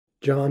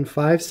John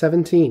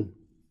 5:17.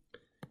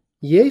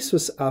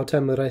 Iesus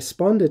autem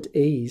respondit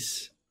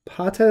eis,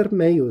 Pater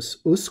meus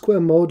usque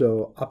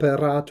modo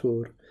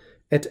operatur,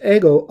 et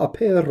ego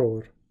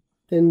operor.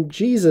 And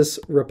Jesus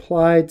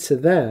replied to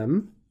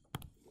them,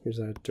 here's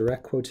a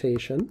direct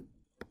quotation,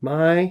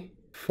 my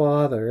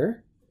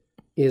Father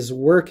is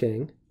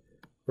working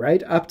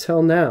right up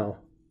till now,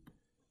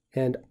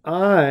 and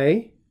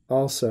I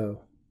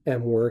also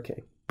am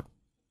working.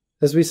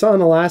 As we saw in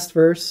the last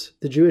verse,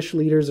 the Jewish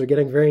leaders are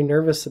getting very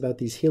nervous about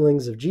these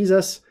healings of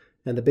Jesus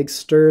and the big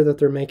stir that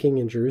they're making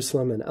in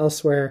Jerusalem and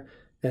elsewhere,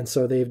 and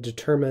so they've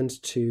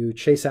determined to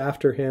chase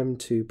after him,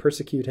 to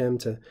persecute him,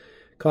 to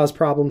cause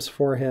problems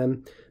for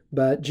him.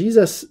 But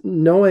Jesus,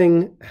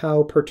 knowing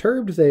how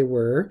perturbed they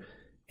were,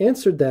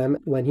 answered them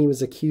when he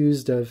was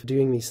accused of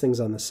doing these things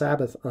on the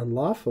Sabbath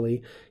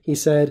unlawfully. He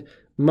said,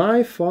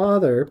 my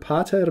Father,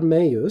 Pater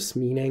meus,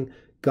 meaning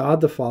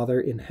God the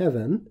Father in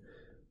heaven,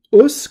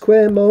 usque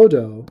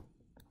modo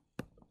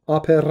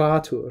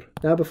operatur.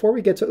 Now, before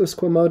we get to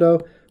usque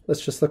modo,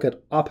 let's just look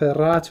at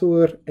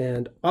operatur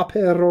and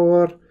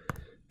operor.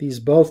 These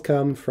both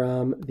come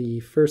from the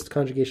first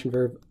conjugation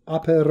verb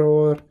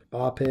operor,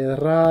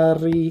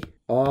 operari,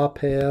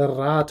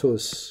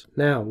 operatus.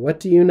 Now, what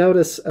do you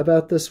notice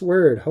about this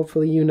word?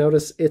 Hopefully you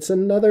notice it's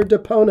another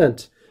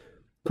deponent.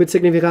 Quid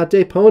significat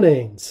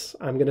deponens?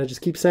 I'm going to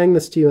just keep saying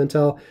this to you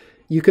until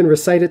you can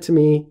recite it to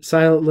me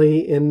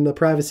silently in the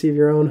privacy of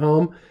your own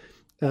home,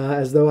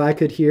 as though I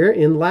could hear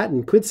in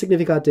Latin. Quid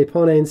significat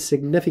deponens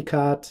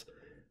significat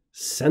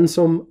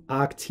sensum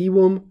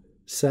activum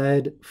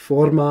sed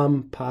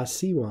formam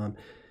passivam.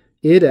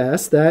 Id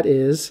est, that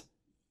is,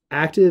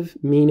 active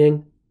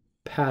meaning,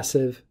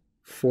 passive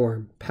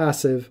form,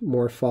 passive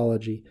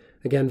morphology.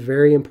 Again,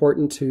 very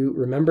important to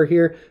remember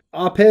here.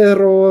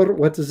 Operor,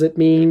 what does it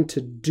mean? To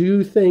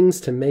do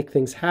things, to make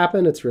things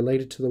happen. It's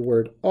related to the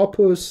word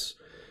opus,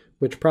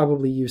 which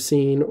probably you've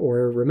seen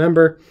or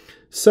remember.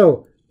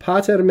 So,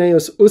 Pater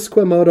meus usque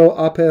modo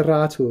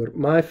operatur.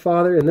 My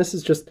Father, and this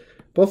is just,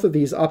 both of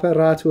these,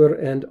 operatur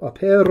and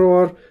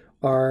operor,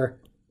 are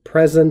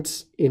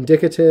present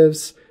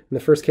indicatives. In the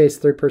first case,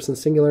 third person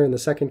singular. In the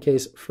second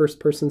case, first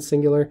person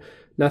singular.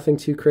 Nothing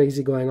too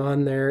crazy going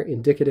on there.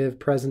 Indicative,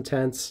 present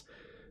tense.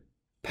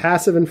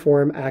 Passive in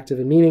form, active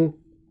in meaning.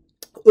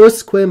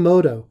 Usque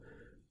modo,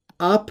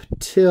 up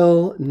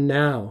till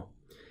now.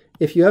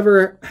 If you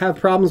ever have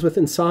problems with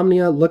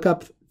insomnia, look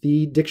up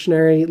the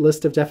dictionary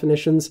list of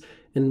definitions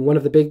in one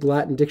of the big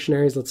Latin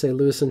dictionaries, let's say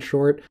Lewis and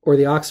Short, or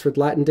the Oxford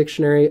Latin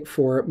Dictionary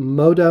for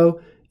modo.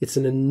 It's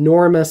an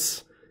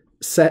enormous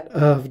set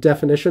of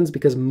definitions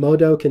because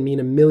modo can mean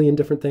a million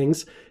different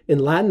things. In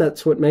Latin,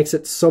 that's what makes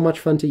it so much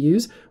fun to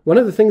use. One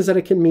of the things that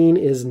it can mean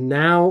is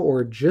now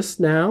or just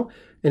now,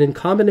 and in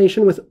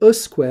combination with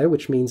usque,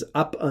 which means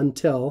up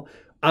until,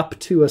 up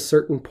to a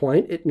certain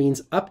point, it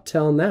means up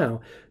till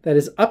now. That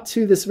is, up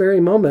to this very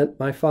moment,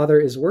 my Father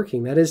is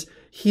working. That is,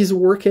 he's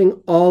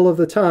working all of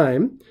the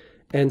time,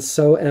 and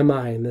so am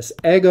I. And this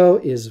ego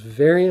is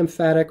very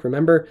emphatic.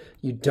 Remember,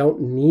 you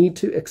don't need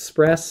to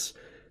express,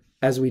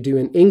 as we do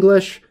in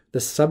English,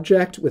 the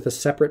subject with a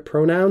separate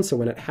pronoun. So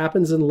when it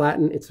happens in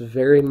Latin, it's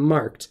very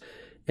marked.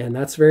 And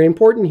that's very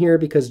important here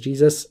because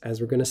Jesus, as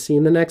we're going to see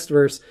in the next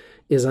verse,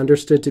 is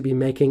understood to be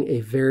making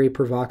a very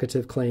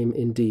provocative claim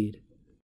indeed.